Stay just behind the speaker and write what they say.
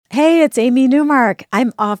Hey, it's Amy Newmark.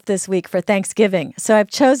 I'm off this week for Thanksgiving, so I've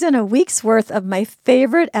chosen a week's worth of my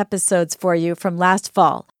favorite episodes for you from last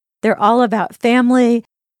fall. They're all about family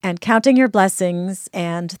and counting your blessings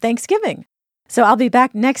and Thanksgiving. So I'll be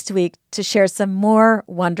back next week to share some more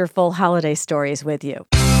wonderful holiday stories with you.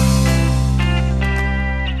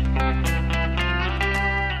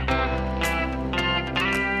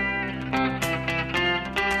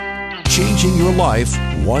 Changing your life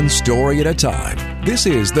one story at a time. This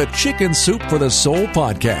is the Chicken Soup for the Soul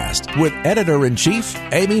podcast with Editor-in-Chief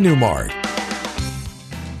Amy Newmark.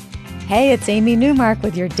 Hey, it's Amy Newmark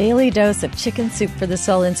with your daily dose of Chicken Soup for the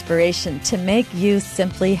Soul inspiration to make you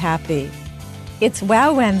simply happy. It's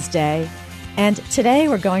Wow Wednesday, and today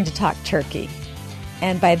we're going to talk turkey.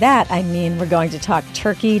 And by that, I mean we're going to talk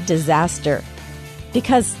turkey disaster.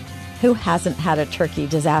 Because who hasn't had a turkey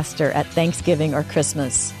disaster at Thanksgiving or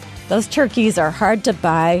Christmas? Those turkeys are hard to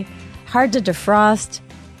buy, hard to defrost,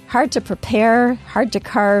 hard to prepare, hard to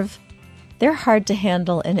carve. They're hard to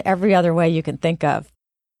handle in every other way you can think of.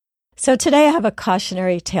 So today I have a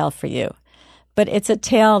cautionary tale for you, but it's a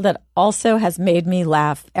tale that also has made me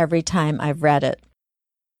laugh every time I've read it.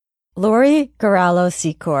 Lori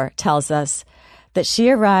Garalo-Secor tells us that she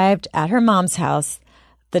arrived at her mom's house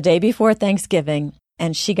the day before Thanksgiving,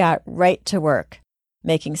 and she got right to work,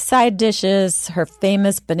 making side dishes, her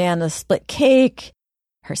famous banana split cake,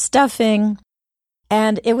 her stuffing.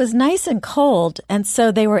 And it was nice and cold, and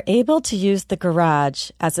so they were able to use the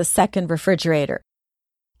garage as a second refrigerator.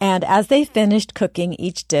 And as they finished cooking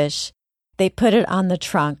each dish, they put it on the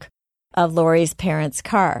trunk of Lori's parents'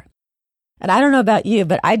 car. And I don't know about you,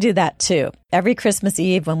 but I do that too. Every Christmas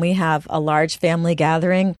Eve when we have a large family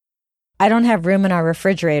gathering, I don't have room in our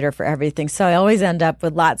refrigerator for everything, so I always end up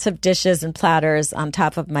with lots of dishes and platters on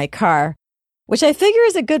top of my car, which I figure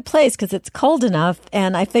is a good place because it's cold enough,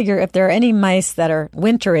 and I figure if there are any mice that are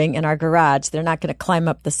wintering in our garage, they're not going to climb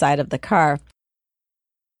up the side of the car.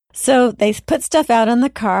 So they put stuff out on the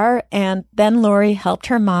car, and then Lori helped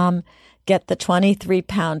her mom get the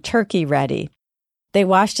 23-pound turkey ready. They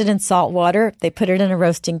washed it in salt water, they put it in a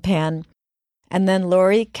roasting pan, and then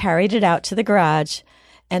Lori carried it out to the garage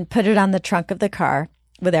and put it on the trunk of the car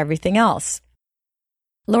with everything else.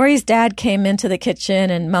 Lori's dad came into the kitchen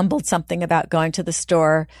and mumbled something about going to the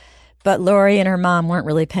store, but Lori and her mom weren't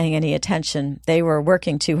really paying any attention. They were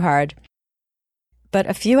working too hard. But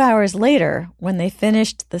a few hours later, when they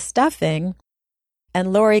finished the stuffing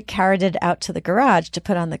and Lori carried it out to the garage to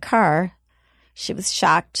put on the car, she was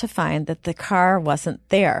shocked to find that the car wasn't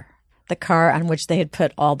there, the car on which they had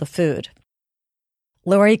put all the food.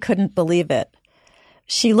 Lori couldn't believe it.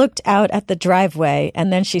 She looked out at the driveway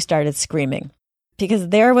and then she started screaming because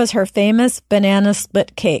there was her famous banana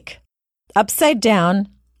split cake, upside down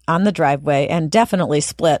on the driveway and definitely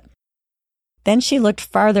split. Then she looked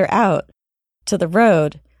farther out to the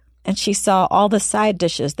road and she saw all the side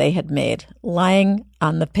dishes they had made lying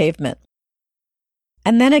on the pavement.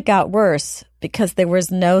 And then it got worse because there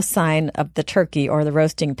was no sign of the turkey or the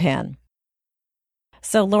roasting pan.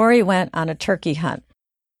 So Lori went on a turkey hunt.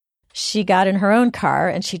 She got in her own car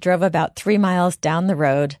and she drove about 3 miles down the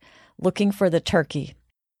road looking for the turkey.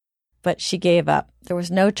 But she gave up. There was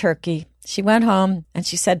no turkey. She went home and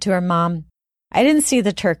she said to her mom, "I didn't see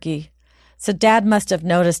the turkey, so Dad must have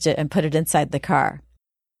noticed it and put it inside the car."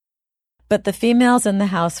 But the females in the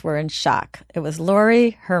house were in shock. It was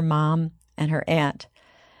Lori, her mom, and her aunt.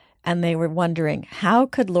 And they were wondering, how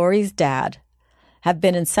could Lori's dad have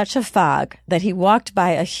been in such a fog that he walked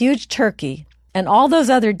by a huge turkey and all those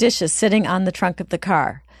other dishes sitting on the trunk of the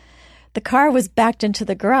car? The car was backed into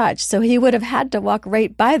the garage, so he would have had to walk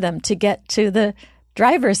right by them to get to the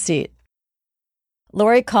driver's seat.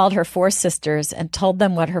 Lori called her 4 sisters and told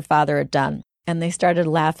them what her father had done, and they started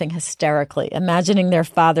laughing hysterically, imagining their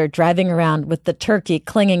father driving around with the turkey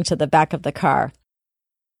clinging to the back of the car.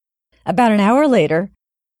 About an hour later,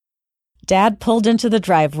 Dad pulled into the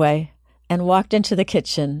driveway and walked into the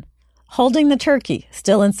kitchen, holding the turkey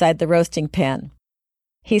still inside the roasting pan.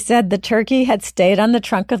 He said the turkey had stayed on the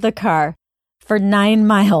trunk of the car for 9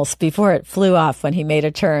 miles before it flew off when he made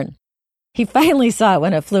a turn. He finally saw it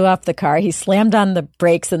when it flew off the car. He slammed on the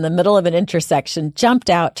brakes in the middle of an intersection, jumped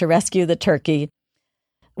out to rescue the turkey,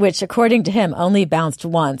 which, according to him, only bounced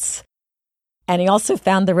once. And he also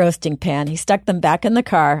found the roasting pan. He stuck them back in the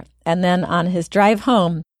car, and then on his drive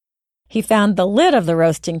home, he found the lid of the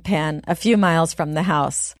roasting pan a few miles from the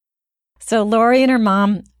house. So Lori and her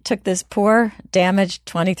mom took this poor, damaged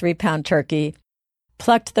 23-pound turkey,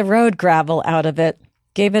 plucked the road gravel out of it,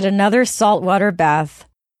 gave it another saltwater bath,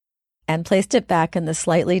 and placed it back in the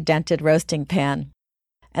slightly dented roasting pan.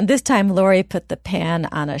 And this time Lori put the pan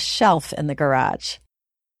on a shelf in the garage.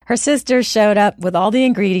 Her sisters showed up with all the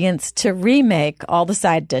ingredients to remake all the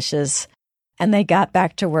side dishes, and they got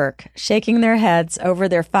back to work, shaking their heads over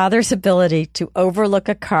their father's ability to overlook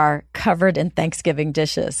a car covered in Thanksgiving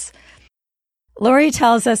dishes. Lori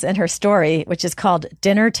tells us in her story, which is called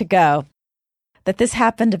Dinner to Go, that this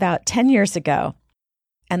happened about 10 years ago,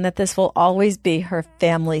 and that this will always be her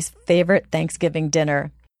family's favorite Thanksgiving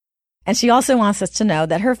dinner. And she also wants us to know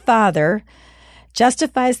that her father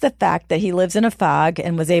justifies the fact that he lives in a fog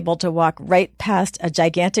and was able to walk right past a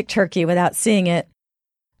gigantic turkey without seeing it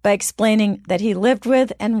by explaining that he lived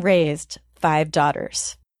with and raised 5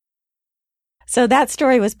 daughters. So that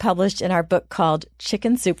story was published in our book called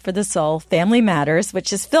Chicken Soup for the Soul, Family Matters,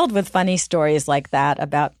 which is filled with funny stories like that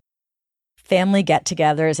about family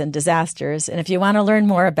get-togethers and disasters. And if you want to learn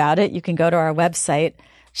more about it, you can go to our website,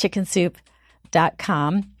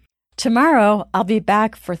 chickensoup.com. Tomorrow, I'll be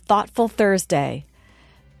back for Thoughtful Thursday,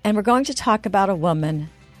 and we're going to talk about a woman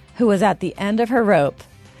who was at the end of her rope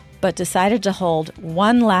but decided to hold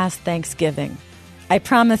one last Thanksgiving. I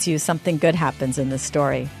promise you something good happens in this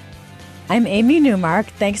story. I'm Amy Newmark.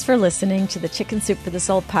 Thanks for listening to the Chicken Soup for the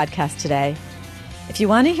Soul podcast today. If you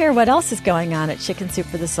want to hear what else is going on at Chicken Soup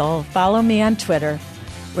for the Soul, follow me on Twitter,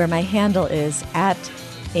 where my handle is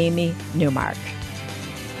 @Amy Newmark.